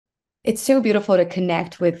It's so beautiful to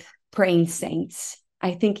connect with praying saints.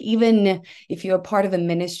 I think even if you're a part of a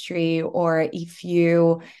ministry or if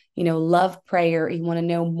love prayer, you want to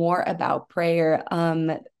know more about prayer,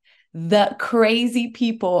 the crazy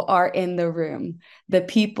people are in the room. The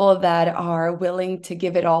people that are willing to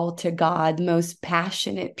give it all to God, most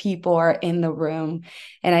passionate people are in the room.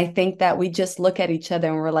 And I think that we just look at each other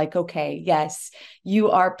and we're like, okay, yes,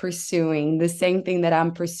 you are pursuing the same thing that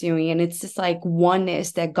I'm pursuing. And it's just like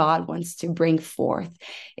oneness that God wants to bring forth.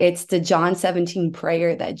 It's the John 17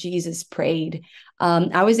 prayer that Jesus prayed.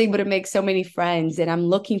 I was able to make so many friends, and I'm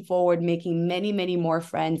looking forward making many, many more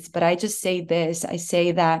friends. But I just say this, I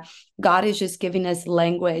say that God is just giving us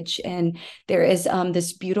language, and there is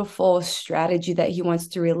this beautiful strategy that He wants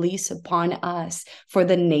to release upon us for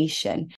the nation.